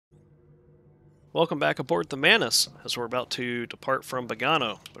Welcome back aboard the Manus, as we're about to depart from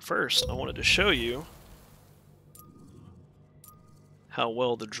Bogano. But first, I wanted to show you how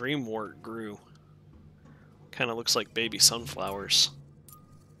well the dreamwort grew. Kind of looks like baby sunflowers.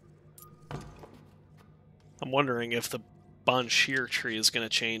 I'm wondering if the Bonshir tree is going to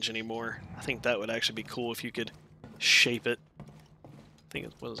change anymore. I think that would actually be cool if you could shape it. I think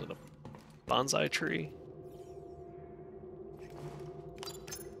it was a bonsai tree.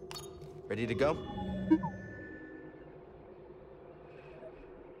 Ready to go?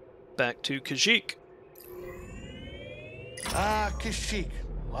 Back to Kashyyyk. Ah, Kashyyyk.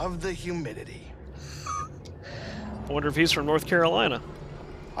 Love the humidity. I wonder if he's from North Carolina.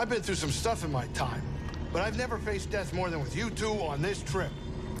 I've been through some stuff in my time, but I've never faced death more than with you two on this trip.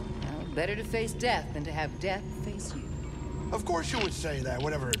 Well, better to face death than to have death face you. Of course you would say that,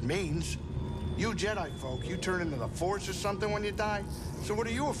 whatever it means. You Jedi folk, you turn into the Force or something when you die, so what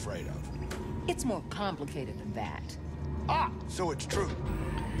are you afraid of? It's more complicated than that. Ah, so it's true.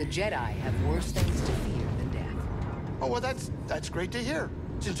 The Jedi have worse things to fear than death. Oh, well, that's great to hear.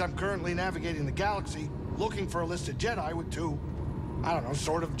 Since I'm currently navigating the galaxy, looking for a list of Jedi with two, I don't know,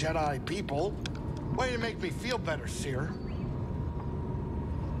 sort of Jedi people. Way to make me feel better, Seer.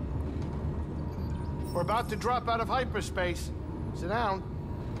 We're about to drop out of hyperspace. Sit down.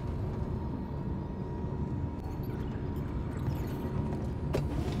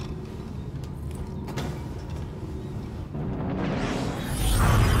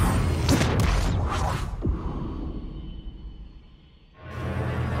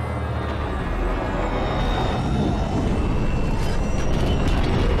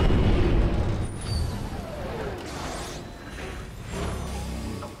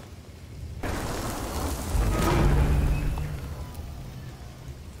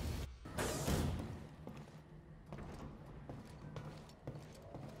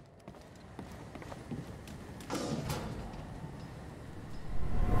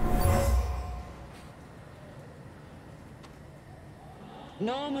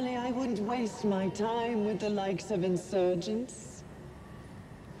 Normally, I wouldn't waste my time with the likes of insurgents.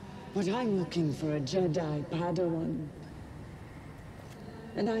 But I'm looking for a Jedi Padawan.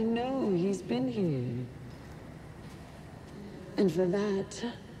 And I know he's been here. And for that,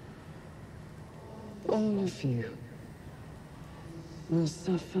 all of you will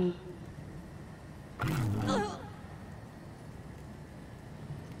suffer.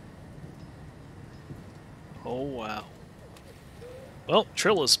 Oh, wow. Well,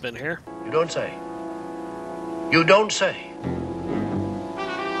 Trilla's been here. You don't say. You don't say.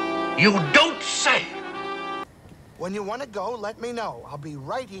 You don't say! When you want to go, let me know. I'll be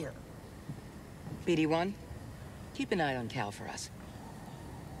right here. BD-1, keep an eye on Cal for us.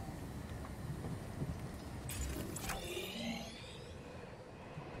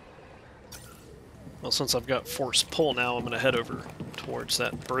 Well, since I've got force pull now, I'm going to head over towards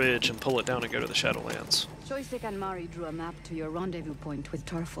that bridge and pull it down and go to the Shadowlands. Kashyyyk and Mari drew a map to your rendezvous point with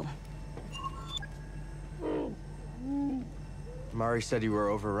Tarful. Mari said you were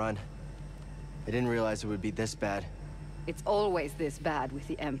overrun. I didn't realize it would be this bad. It's always this bad with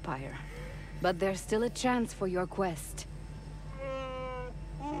the Empire. But there's still a chance for your quest.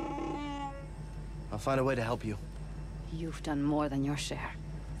 I'll find a way to help you. You've done more than your share.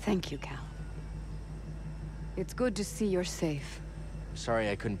 Thank you, Cal. It's good to see you're safe. Sorry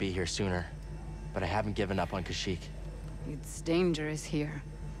I couldn't be here sooner, but I haven't given up on Kashyyyk. It's dangerous here.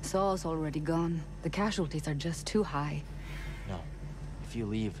 Saul's already gone. The casualties are just too high. No. If you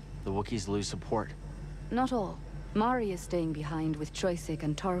leave, the Wookiees lose support. Not all. Mari is staying behind with Kashyyyk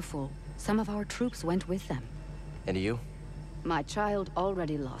and Tarful. Some of our troops went with them. And you? My child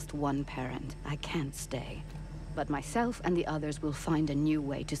already lost one parent. I can't stay. But myself and the others will find a new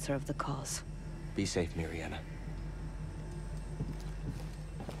way to serve the cause. Be safe, Miriana.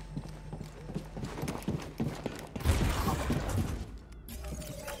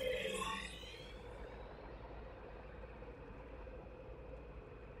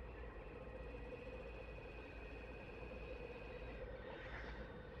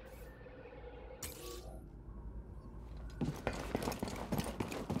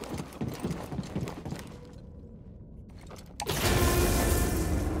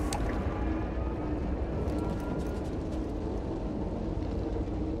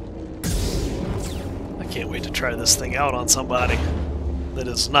 Can't wait to try this thing out on somebody that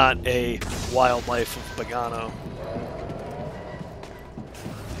is not a wildlife of Bogano.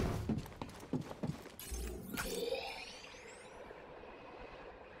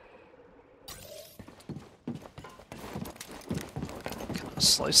 Can I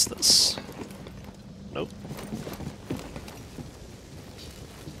slice this? Nope.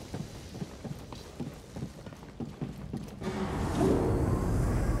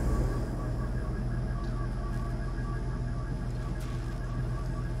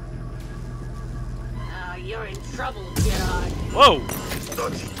 trouble, Jedi. Whoa!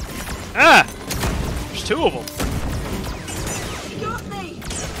 Ah! There's two of them. You got me!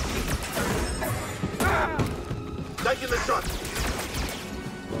 Taking the shot.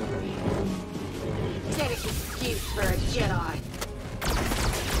 Pathetic excuse for a Jedi.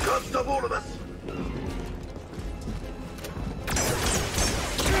 Can't stop all of us.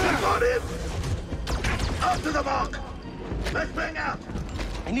 Got him. Up to the mark. Let's bang out.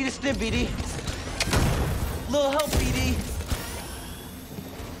 I need a stim, BD. Little help, BD.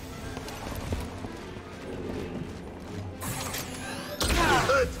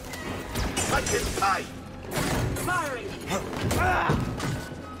 Good. Like his pie. Firing!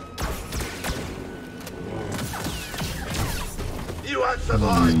 You won't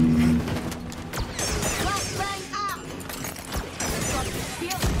survive. Last bang out! Got the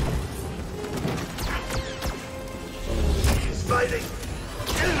skill. He's fighting.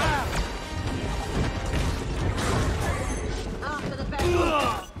 After the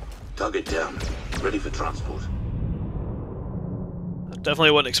bang. Target down. Ready for transport. I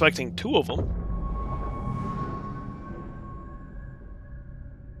definitely wasn't expecting two of them.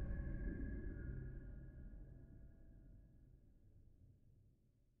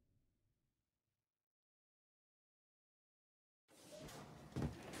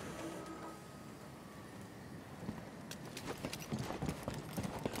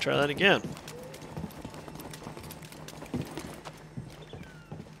 Try that again.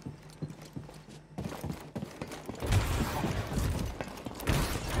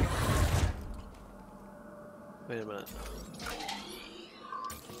 Wait a minute.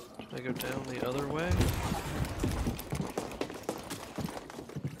 Can I go down the other way?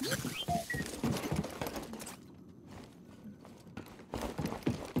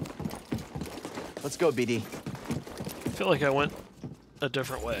 Let's go, BD. I feel like I went a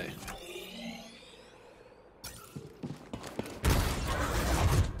different way.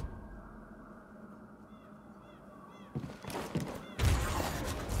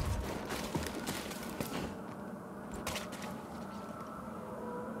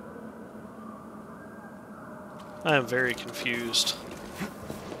 I am very confused.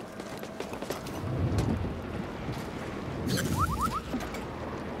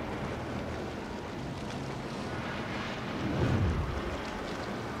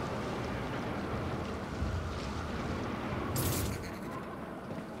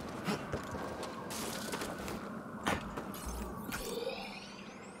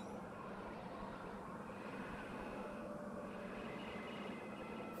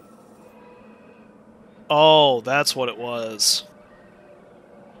 Oh, that's what it was.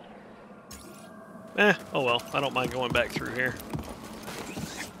 Oh well, I don't mind going back through here.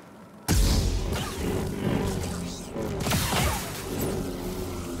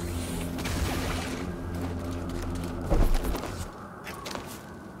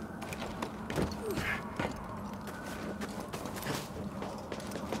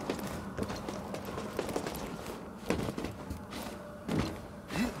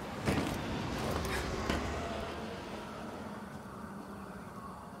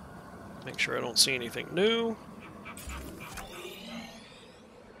 Make sure I don't see anything new.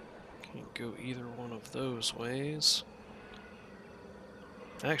 Can't go either one of those ways.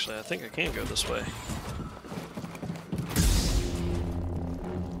 Actually, I think I can go this way.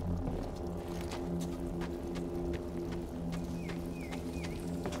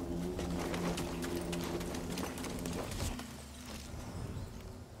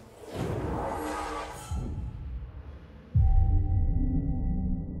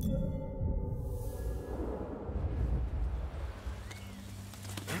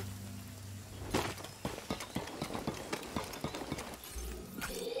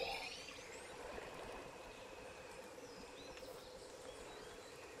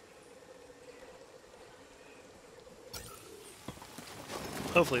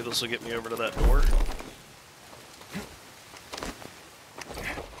 Hopefully this will get me over to that door.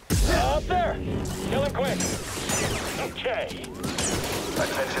 Up there! Kill him quick! Okay.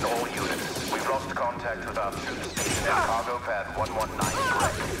 Attention all units. We've lost contact with our troops stationed at cargo pad 119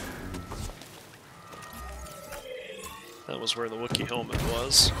 direct. That was where the Wookiee helmet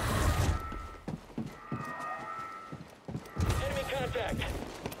was. Enemy contact!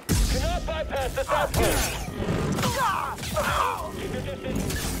 Do not bypass this outpost! Keep your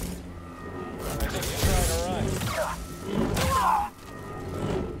distance. I think he's trying to run.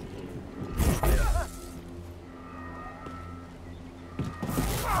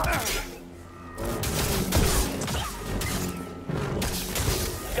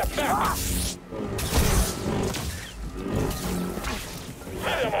 Step back!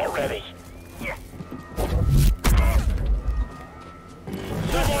 Hit him already!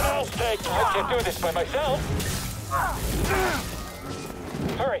 I'll stay. I can't do this by myself.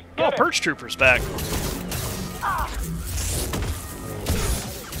 Hurry, Oh, get him. Perch Trooper's back.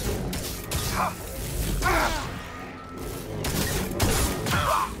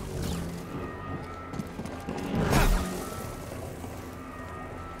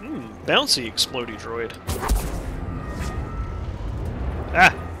 Bouncy explodey droid.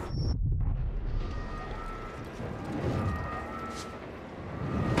 Ah!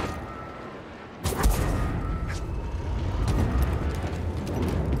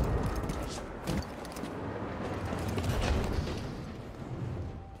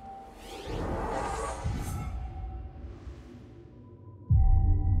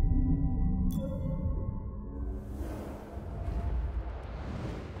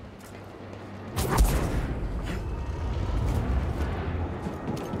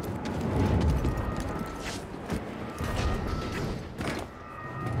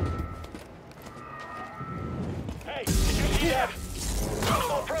 Hey, did you see that?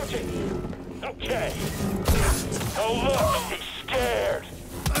 Approaching. Okay. Oh look, he's scared.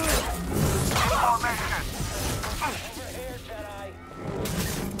 Formation. Over here, Jedi.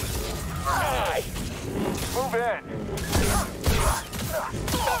 Die. Move in.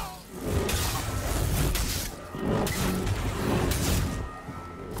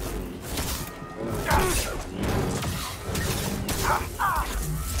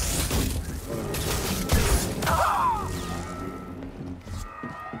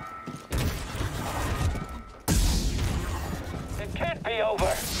 It can't be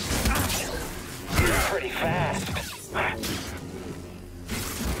over. Pretty fast.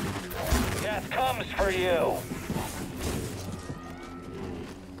 Death comes for you.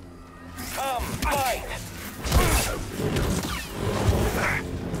 Come, fight.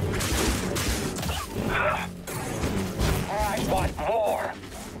 I want more.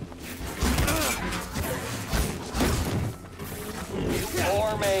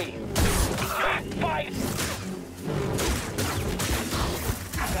 For me. Fight.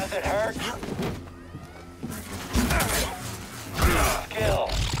 Does it hurt? Skill.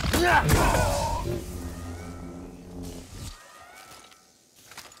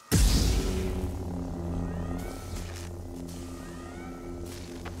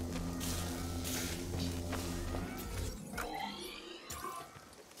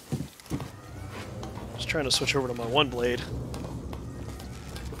 Just trying to switch over to my one blade.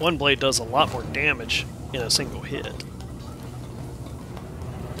 One blade does a lot more damage in a single hit.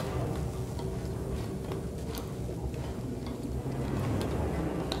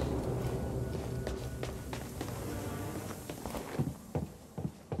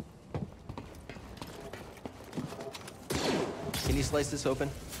 Can you slice this open?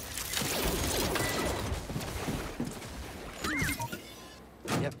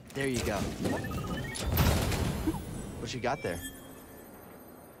 Yep, there you go. What you got there?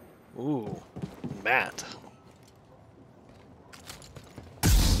 Ooh, matte.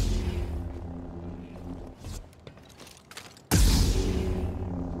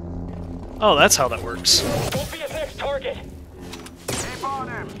 Oh, that's how that works. Won't be his next target. Keep on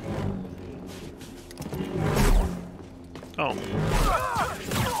him. Oh.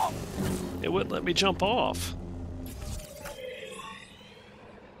 It wouldn't let me jump off.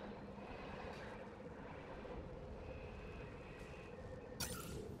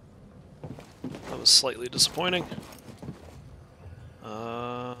 That was slightly disappointing.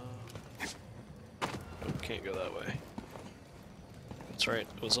 Can't go that way. That's right,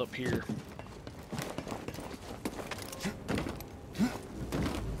 it was up here.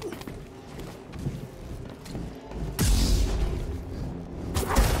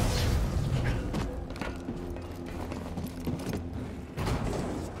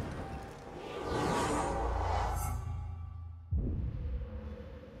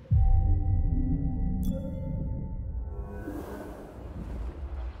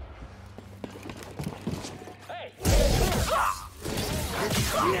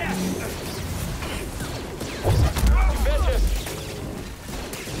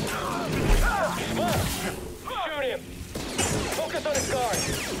 Shoot him! Focus on his guard!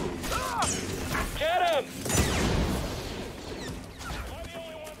 Get him!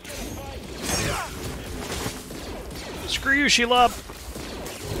 Screw you, Shelob!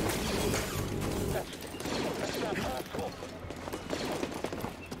 That's not possible.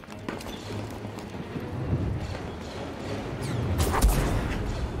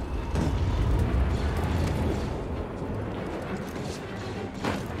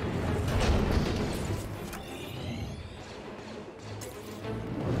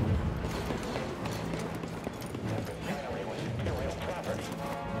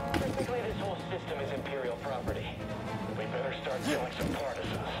 Technically, this whole system is Imperial property. We better start killing some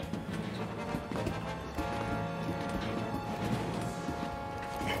partisans.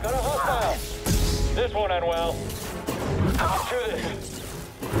 Got a hostile! This won't end well. Let's do this.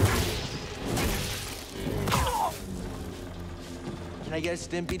 Can I get a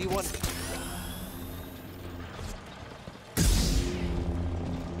stim, BD1?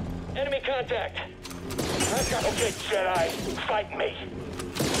 Enemy contact! Okay, Jedi, fight me!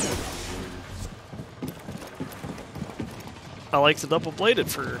 I like the double-bladed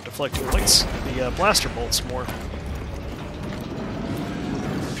for deflecting the blaster bolts more.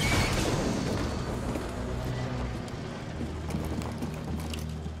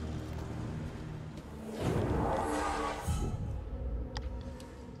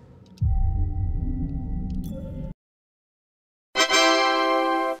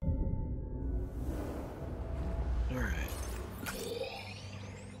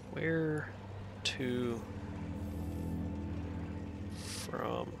 Where to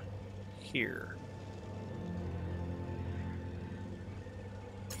from here?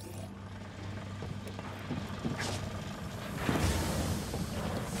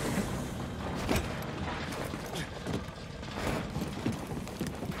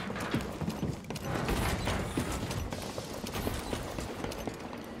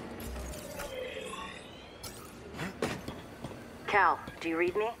 Cal, do you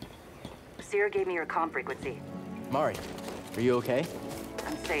read me? Seer gave me your comm frequency. Mari, are you okay?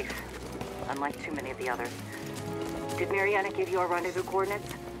 I'm safe, unlike too many of the others. Did Mariana give you our rendezvous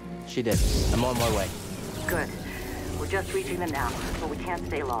coordinates? She did. I'm on my way. Good. We're just reaching them now, but we can't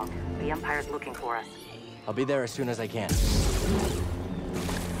stay long. The Empire's looking for us. I'll be there as soon as I can.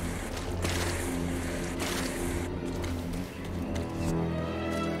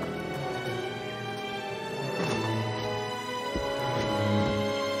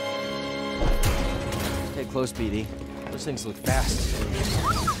 Stay close, BD. Those things look fast.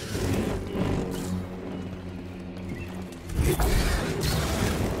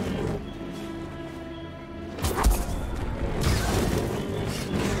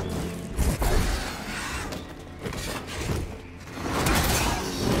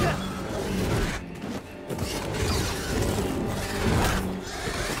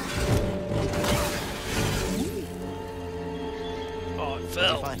 Oh, it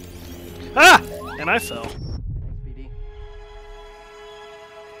fell. Ah! And I fell.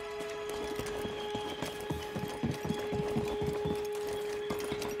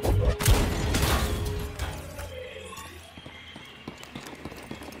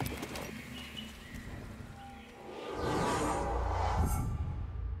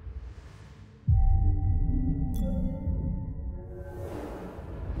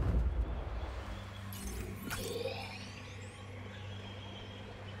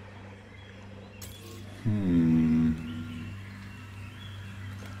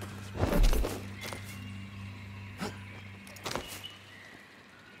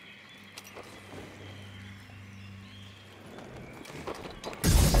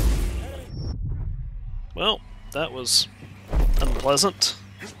 Well, that was unpleasant.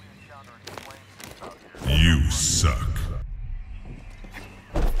 You suck.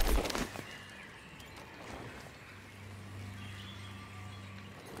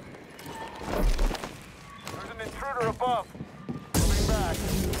 There's an intruder above. Moving back.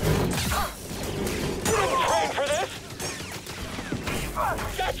 You didn't train for this?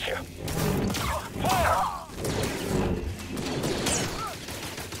 Gotcha! Fire!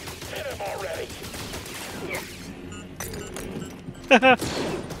 Hit him already!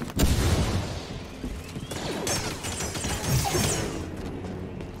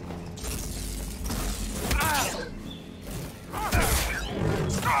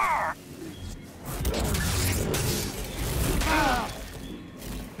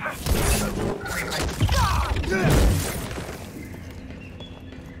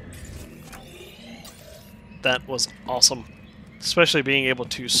 That was awesome, especially being able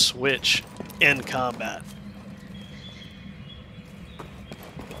to switch in combat.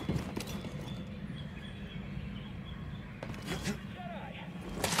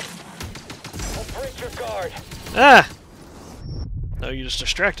 Break your guard. Ah! No, you just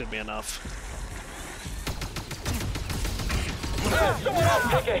distracted me enough. Someone else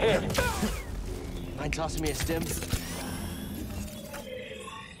take a hit. Mind tossing me a stim?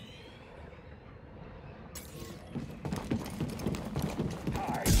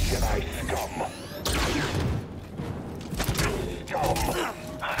 Hi, Jedi scum.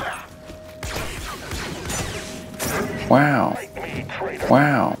 Wow.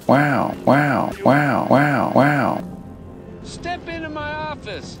 Wow, wow, wow, wow, wow, wow. Step into my my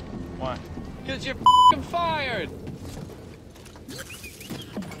office. Why? Because you're f***ing fired.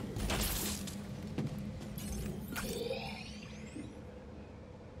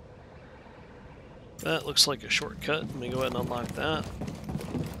 That looks like a shortcut. Let me go ahead and unlock that.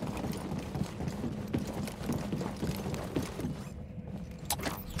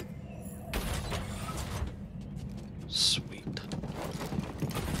 Sweet.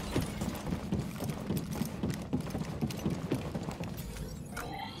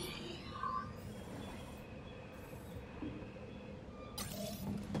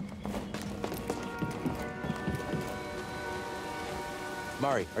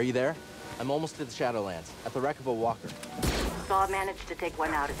 Mari, are you there? I'm almost to the Shadowlands, at the wreck of a walker. Saw managed to take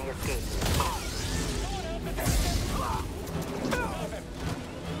one out in the escape.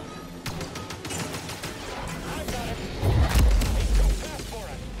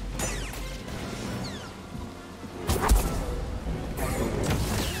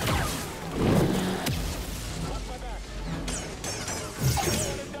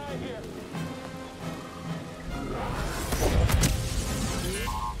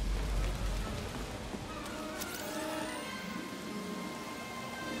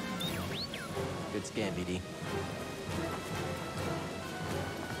 Good scan, BD.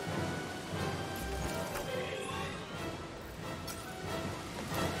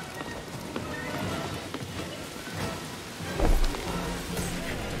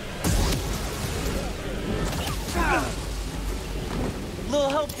 Little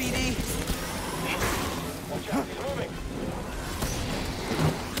help, BD. Watch out, he's moving.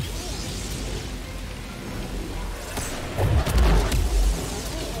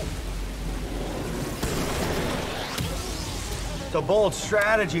 It's a bold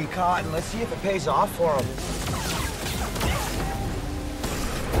strategy, Cotton. Let's see if it pays off for him.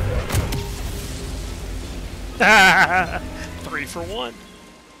 3 for 1.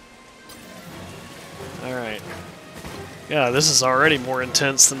 Alright. Yeah, this is already more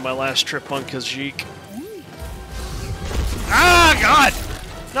intense than my last trip on Kashyyyk. Ah, God!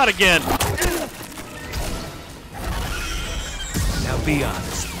 Not again! Now be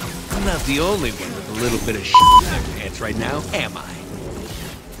honest. I'm not the only one with a little bit of shit in their pants right now, am I?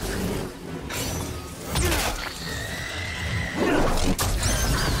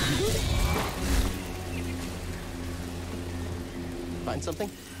 Find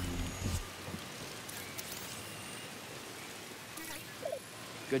something?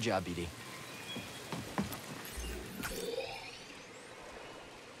 Good job, BD.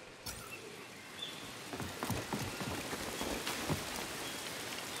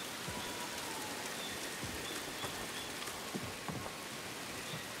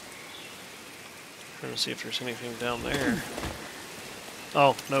 Trying to see if there's anything down there.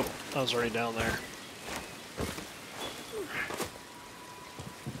 Oh, nope. I was already down there.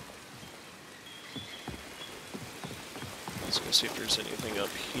 Let's go see if there's anything up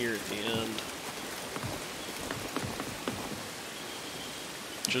here at the end.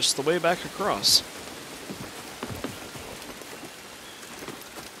 Just the way back across.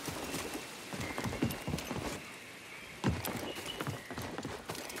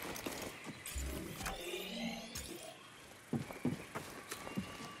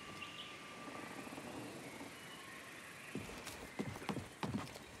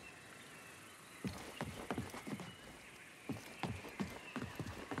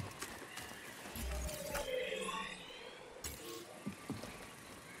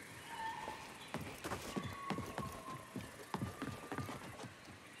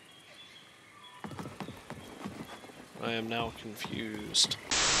 I am now confused.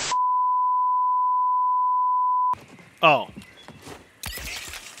 Oh.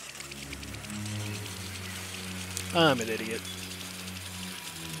 I'm an idiot.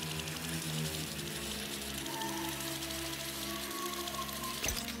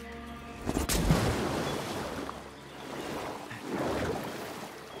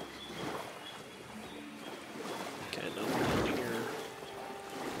 Okay, nothing in here.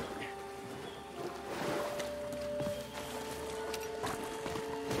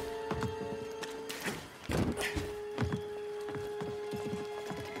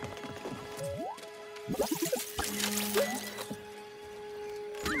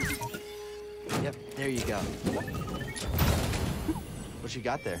 Yep, there you go. What you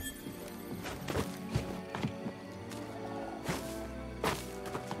got there?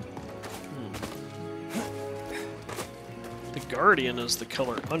 The Guardian is the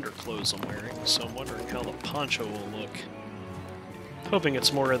color underclothes I'm wearing, so I'm wondering how the poncho will look. Hoping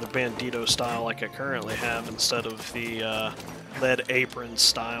it's more of the Bandito style like I currently have instead of the lead apron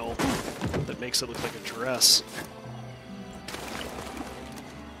style that makes it look like a dress.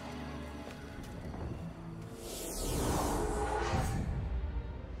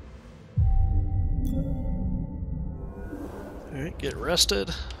 Alright, get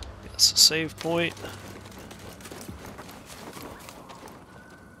rested. That's a save point.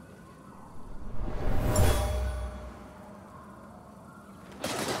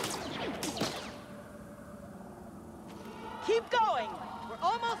 Keep going! We're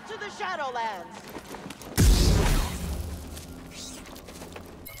almost to the Shadowlands!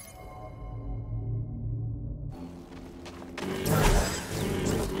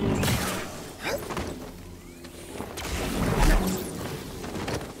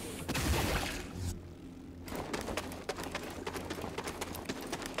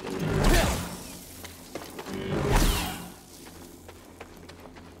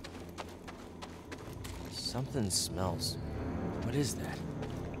 Something smells. What is that?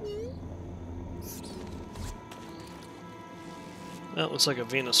 That looks like a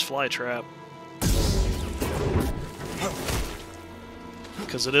Venus flytrap.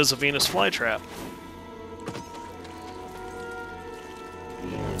 Because it is a Venus flytrap.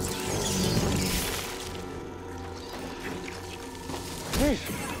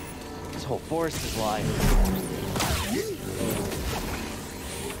 This whole forest is lying.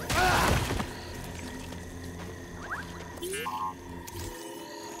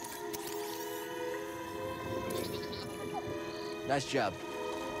 Nice job.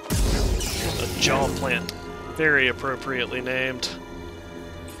 A jaw plant. Very appropriately named.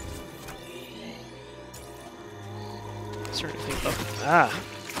 Is there anything up? Ah!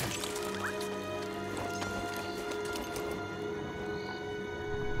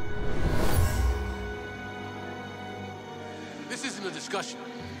 This isn't a discussion.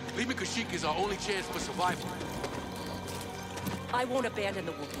 Leaving Kashyyyk is our only chance for survival. I won't abandon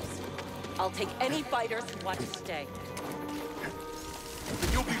the Wookiees. I'll take any fighters who want to stay.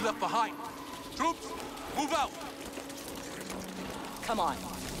 Then you'll be left behind. Troops, move out! Come on.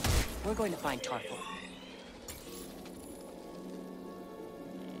 We're going to find Tarful.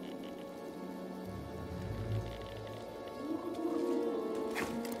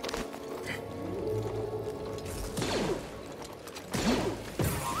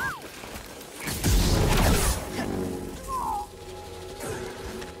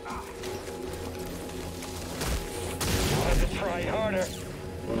 Try harder.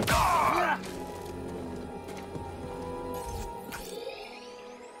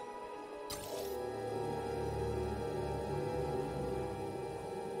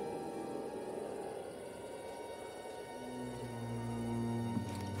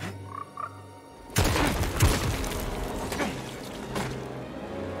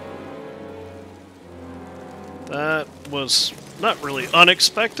 That was not really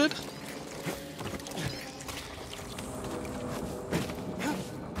unexpected.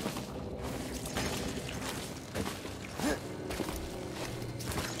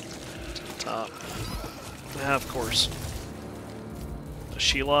 Top. Yeah, of course. A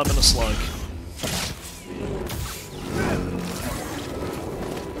Shelob and a slug.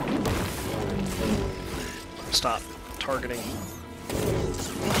 Stop targeting.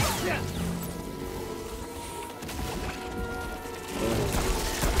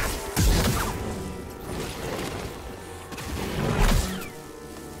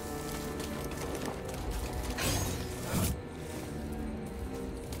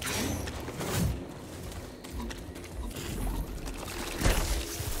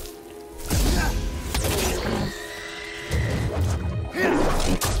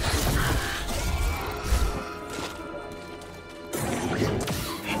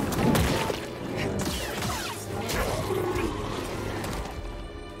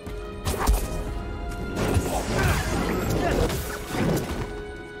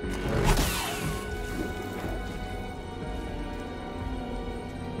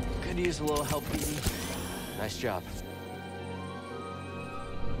 Could use a little help, Edie. Nice job.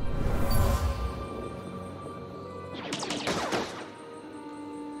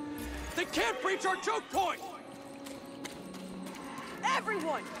 They can't breach our choke point!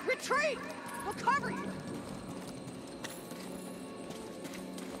 Everyone, retreat! We'll cover you!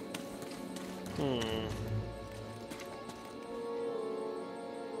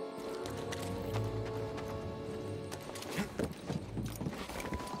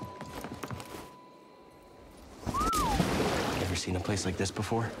 Ever seen a place like this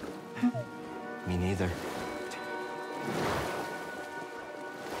before? Me neither.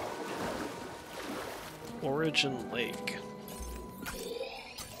 Origin Lake.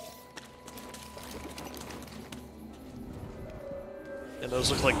 And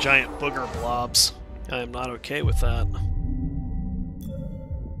those look like giant booger blobs. I am not okay with that.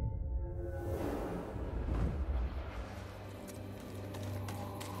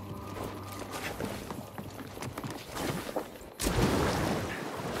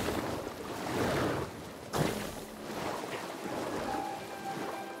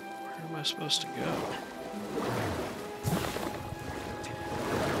 I supposed to go?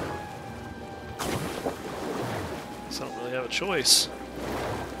 Guess I don't really have a choice.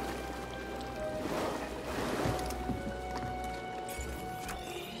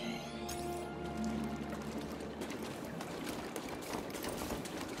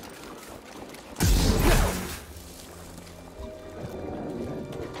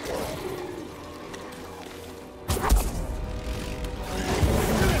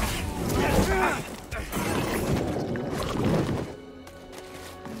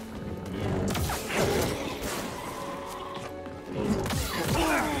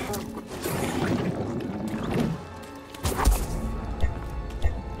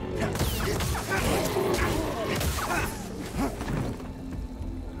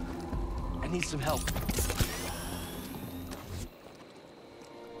 Need some help.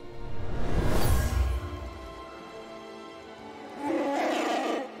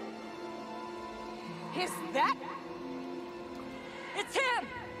 Is that? It's him!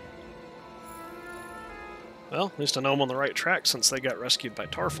 Well, at least I know I'm on the right track since they got rescued by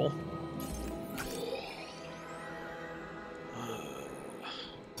Tarful.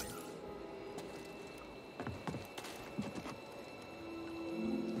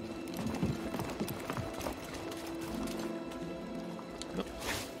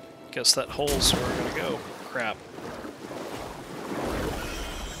 Guess that hole's where we're gonna go. Crap.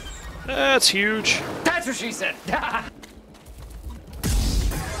 That's huge. That's what she said.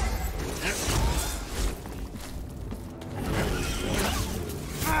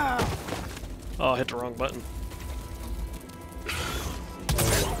 Oh, I hit the wrong button.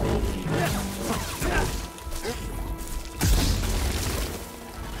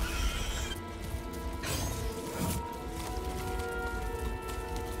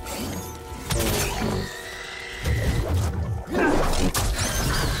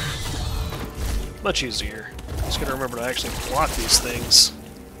 Much easier. Just gotta remember to actually block these things.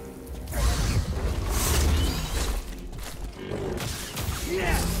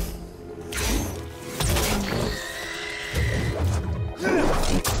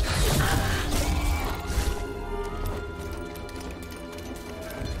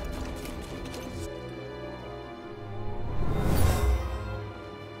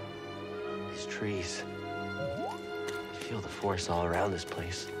 These trees. I feel the force all around this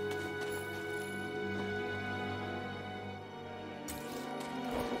place.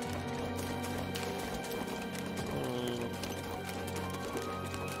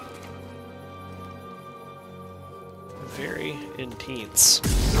 Very intense.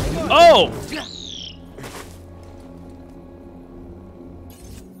 Oh!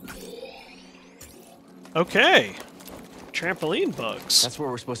 Okay. Trampoline bugs. That's where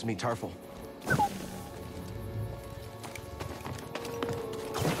we're supposed to meet Tarful.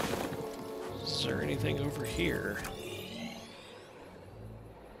 Is there anything over here?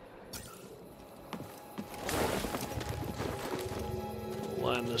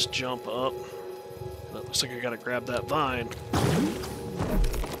 Line this jump up. That looks like I gotta grab that vine.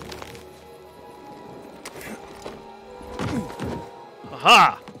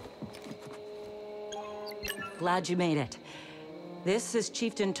 Aha! Glad you made it. This is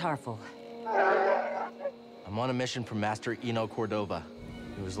Chieftain Tarful. I'm on a mission from Master Eno Cordova.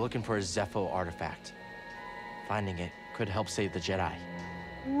 He was looking for a Zepho artifact. Finding it could help save the Jedi.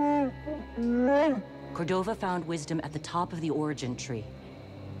 Cordova found wisdom at the top of the origin tree.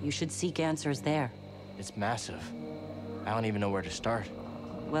 You should seek answers there. It's massive. I don't even know where to start.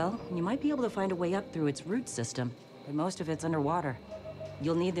 Well, you might be able to find a way up through its root system, but most of it's underwater.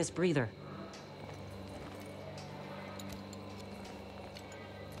 You'll need this breather.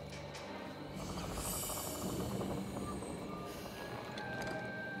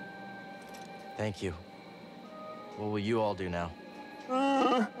 Thank you. What will you all do now?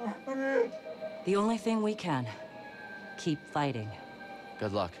 The only thing we can. Keep fighting.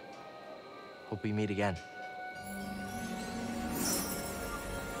 Good luck. Hope we meet again.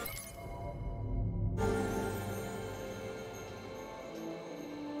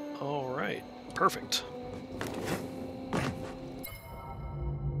 All right. Perfect.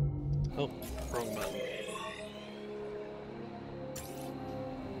 Oh, wrong button.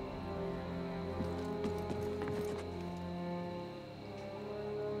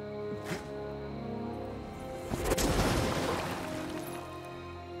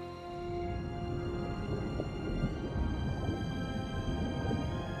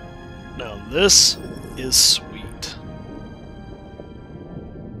 Now this is sweet.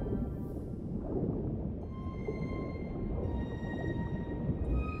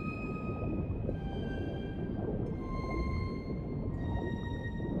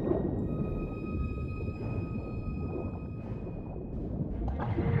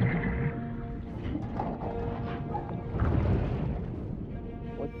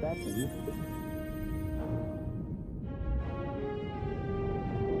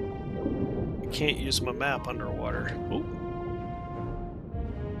 Can't use my map underwater. Ooh.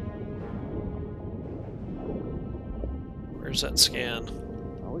 Where's that scan?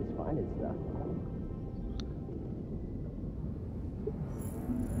 Always finding stuff.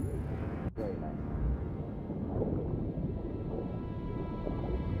 Very nice.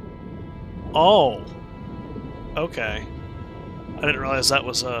 Oh! Okay. I didn't realize that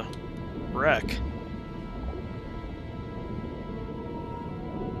was a wreck.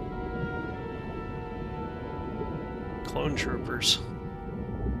 Clone troopers.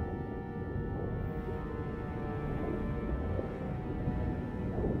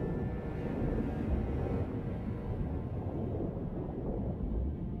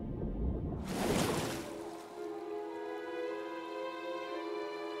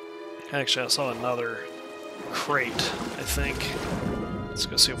 Actually, I saw another crate, I think. Let's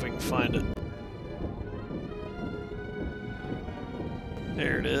go see if we can find it.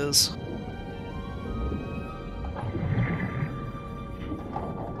 There it is.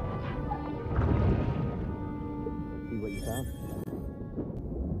 See what you found?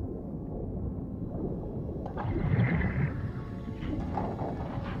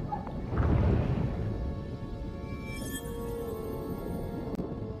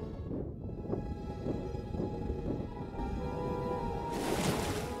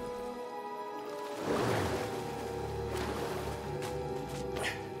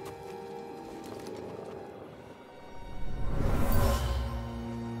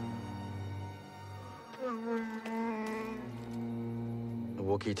 The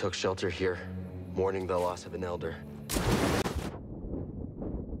Wookiee took shelter here, mourning the loss of an elder.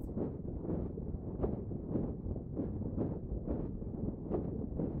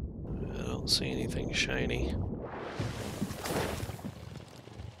 I don't see anything shiny.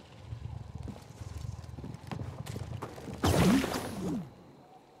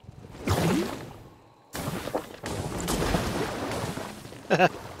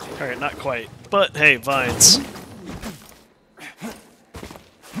 Alright, not quite. But hey, vines.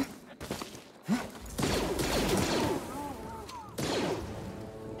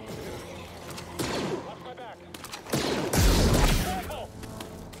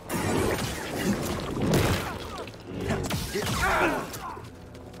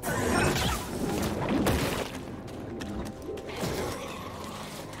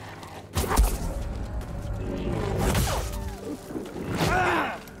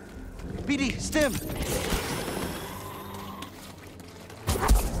 BD, stim!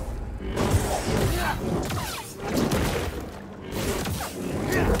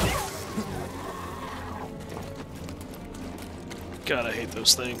 God, I hate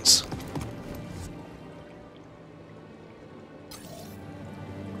those things.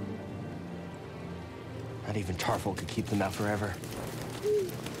 Not even Tarful could keep them out forever.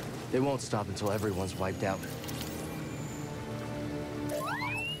 They won't stop until everyone's wiped out.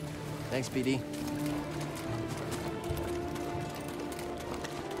 Thanks, BD.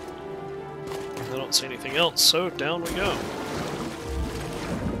 I don't see anything else, so down we go.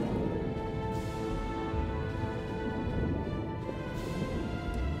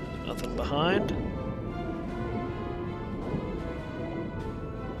 Nothing behind.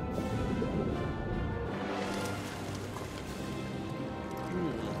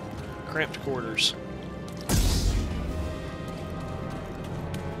 Cramped quarters.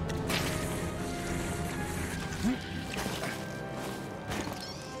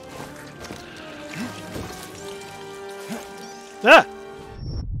 Ah!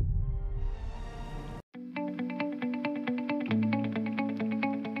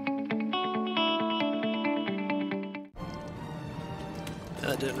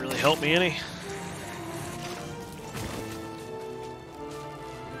 That didn't really help me any.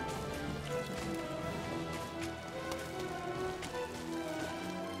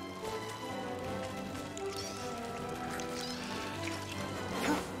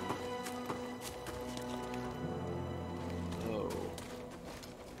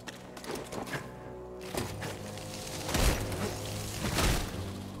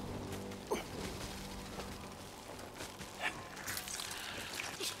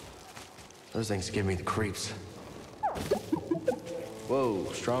 Those things give me the creeps.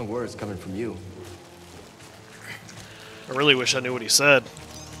 Whoa, strong words coming from you. I really wish I knew what he said.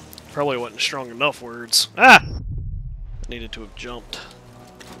 Probably wasn't strong enough words. Ah! I needed to have jumped,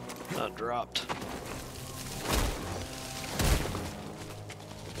 not dropped.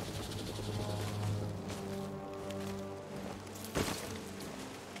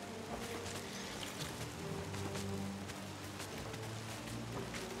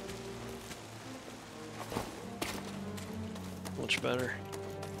 Much better.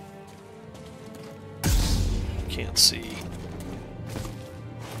 Can't see.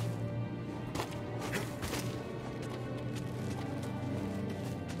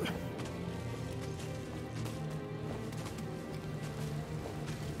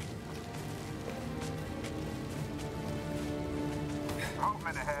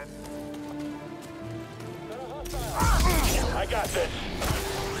 Movement ahead. I got this.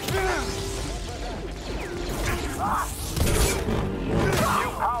 You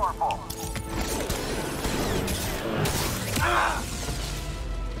powerful.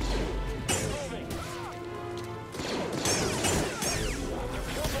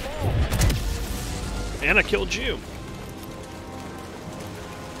 And I killed you.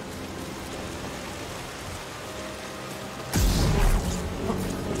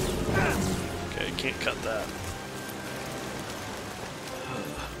 Okay, can't cut that.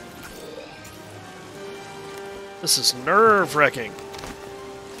 This is nerve-wracking.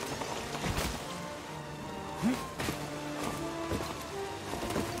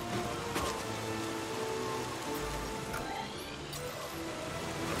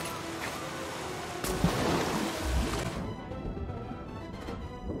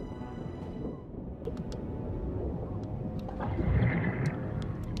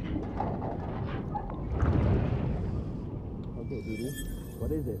 Okay, BD,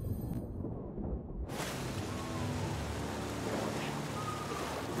 what is it?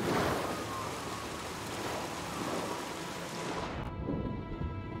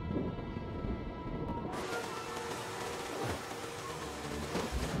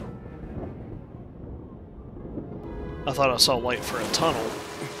 I thought I saw light for a tunnel.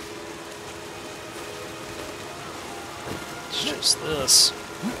 It's just this.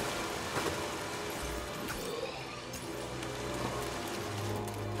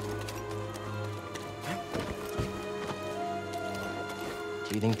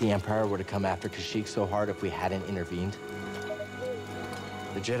 Do you think the Empire would have come after Kashyyyk so hard if we hadn't intervened?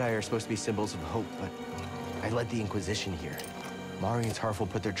 The Jedi are supposed to be symbols of hope, but I led the Inquisition here. Mari and Tarful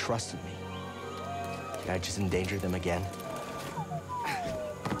put their trust in me. Did I just endanger them again?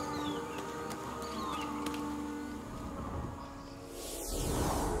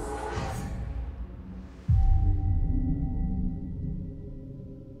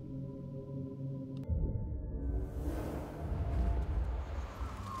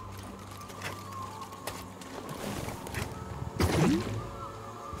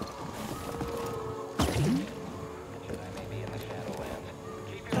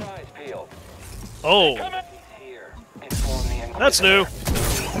 Oh, that's new.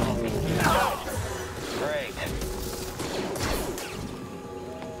 Great.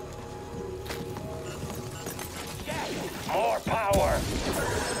 Yes, more power.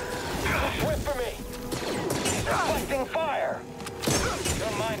 Swift for me. He's reflecting fire.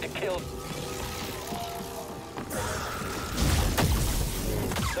 You're mine to kill.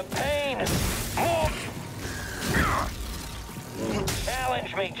 The pain. More.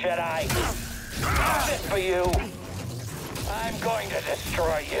 Challenge me, Jedi. How's this for you? I'm going to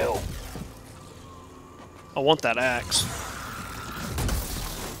destroy you. I want that axe.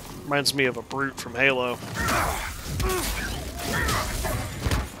 Reminds me of a brute from Halo.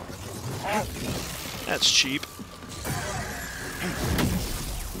 That's cheap.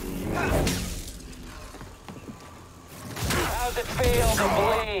 How's it feel to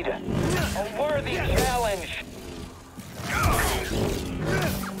bleed? A worthy challenge.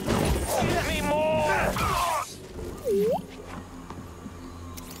 Give me more!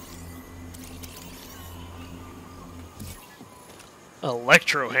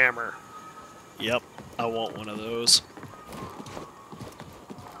 Electro hammer. Yep, I want one of those.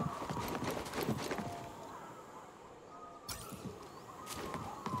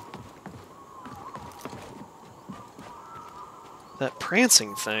 That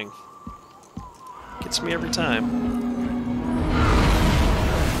prancing thing gets me every time.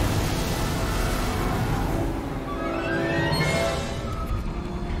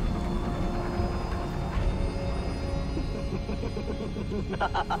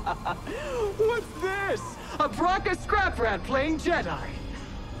 What's this? A Bracca scrap rat playing Jedi.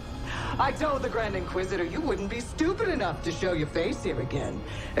 I told the Grand Inquisitor you wouldn't be stupid enough to show your face here again,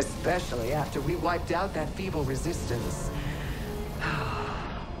 especially after we wiped out that feeble resistance.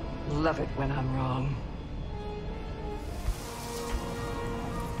 Love it when I'm wrong.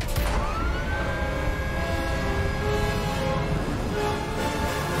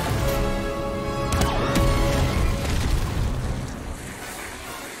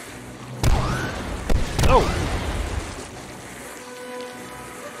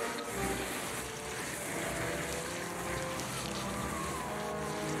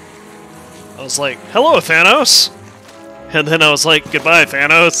 I was like, hello, Thanos! And then I was like, goodbye,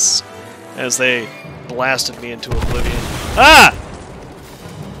 Thanos! As they blasted me into oblivion. Ah!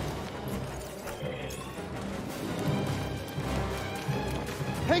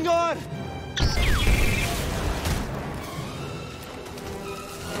 Hang on!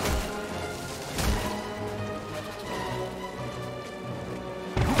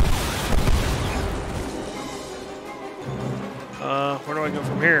 Where do I go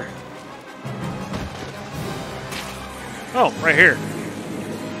from here? Oh, right here.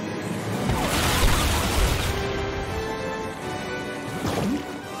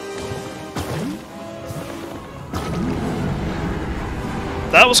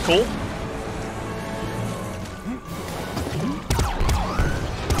 That was cool.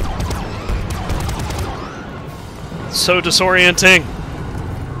 So disorienting.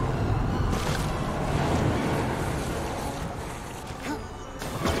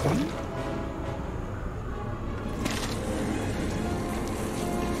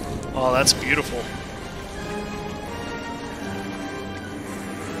 Oh, that's beautiful.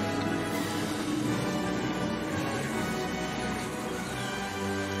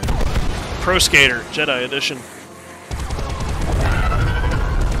 Pro Skater, Jedi Edition.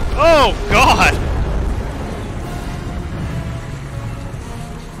 Oh, God!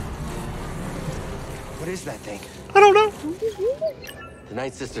 What is that thing? I don't know. The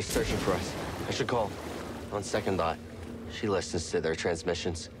Night Sister's searching for us. I should call. On second thought, she listens to their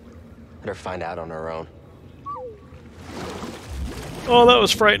transmissions. Let her find out on her own. Oh, that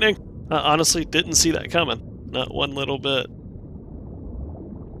was frightening. I honestly didn't see that coming. Not one little bit.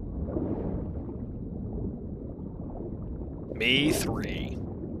 Me 3.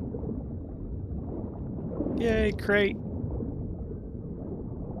 Yay, crate.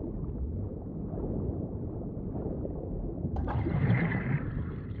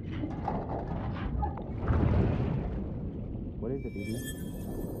 What is it, BB?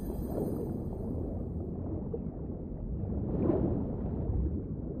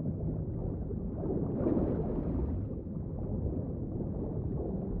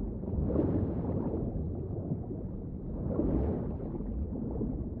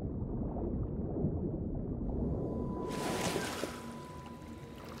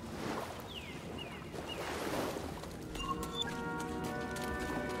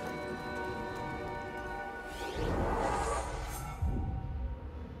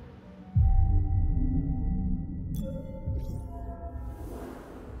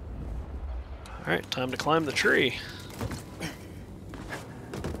 Alright, time to climb the tree.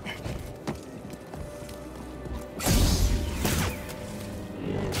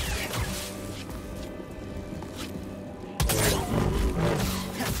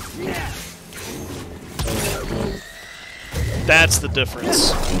 That's the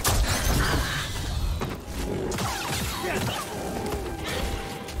difference.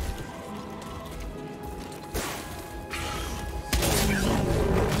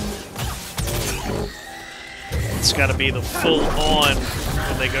 It's got to be the full on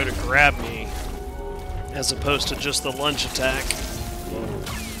when they go to grab me, as opposed to just the lunge attack.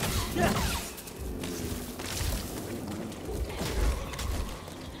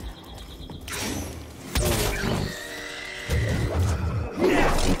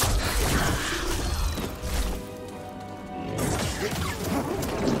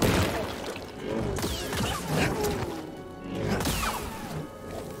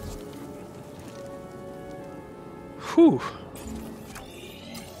 Whew.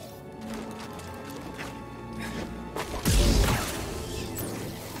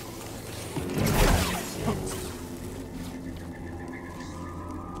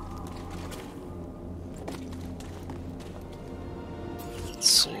 Let's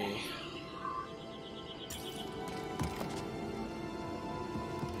see.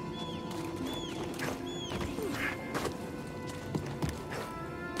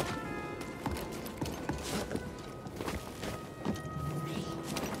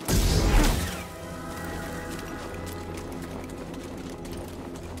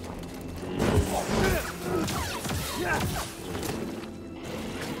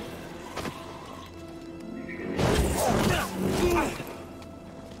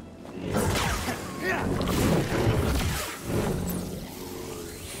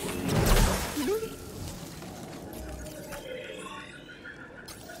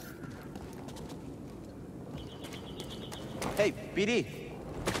 Hey, BD.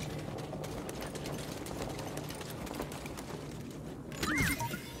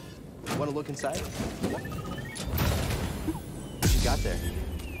 Want to look inside? What you got there?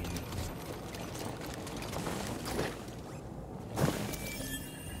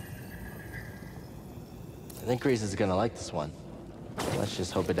 I think Grease is gonna like this one. Let's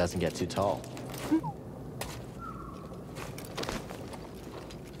just hope it doesn't get too tall.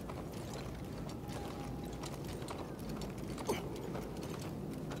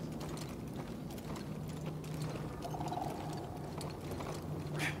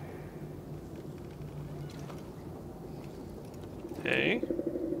 Okay.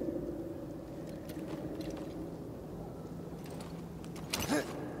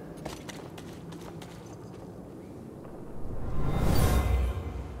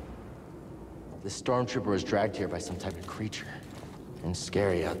 This stormtrooper was dragged here by some type of creature. And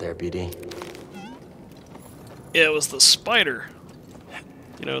scary out there, BD. Yeah, it was the spider.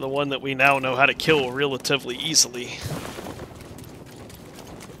 You know, the one that we now know how to kill relatively easily.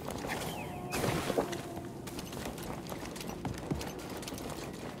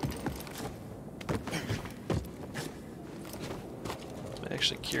 I'm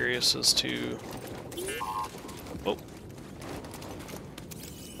actually curious as to... Oh.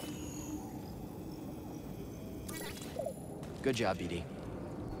 Good job, BD.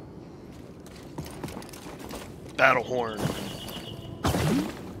 Battle horn.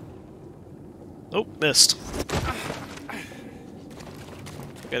 Oh, missed.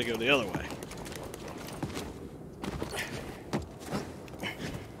 Gotta go the other way.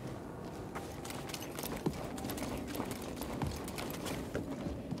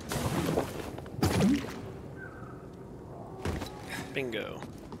 Bingo.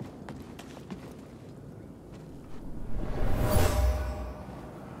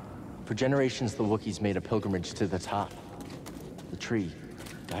 For generations, the Wookiees made a pilgrimage to the top. The tree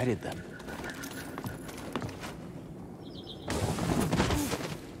guided them.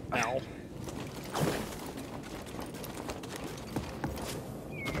 Ow.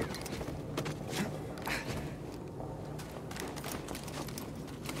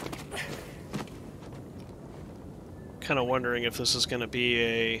 Kind of wondering if this is going to be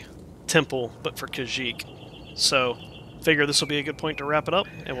a temple, but for Kashyyyk. So, figure this will be a good point to wrap it up,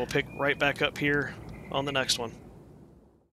 and we'll pick right back up here on the next one.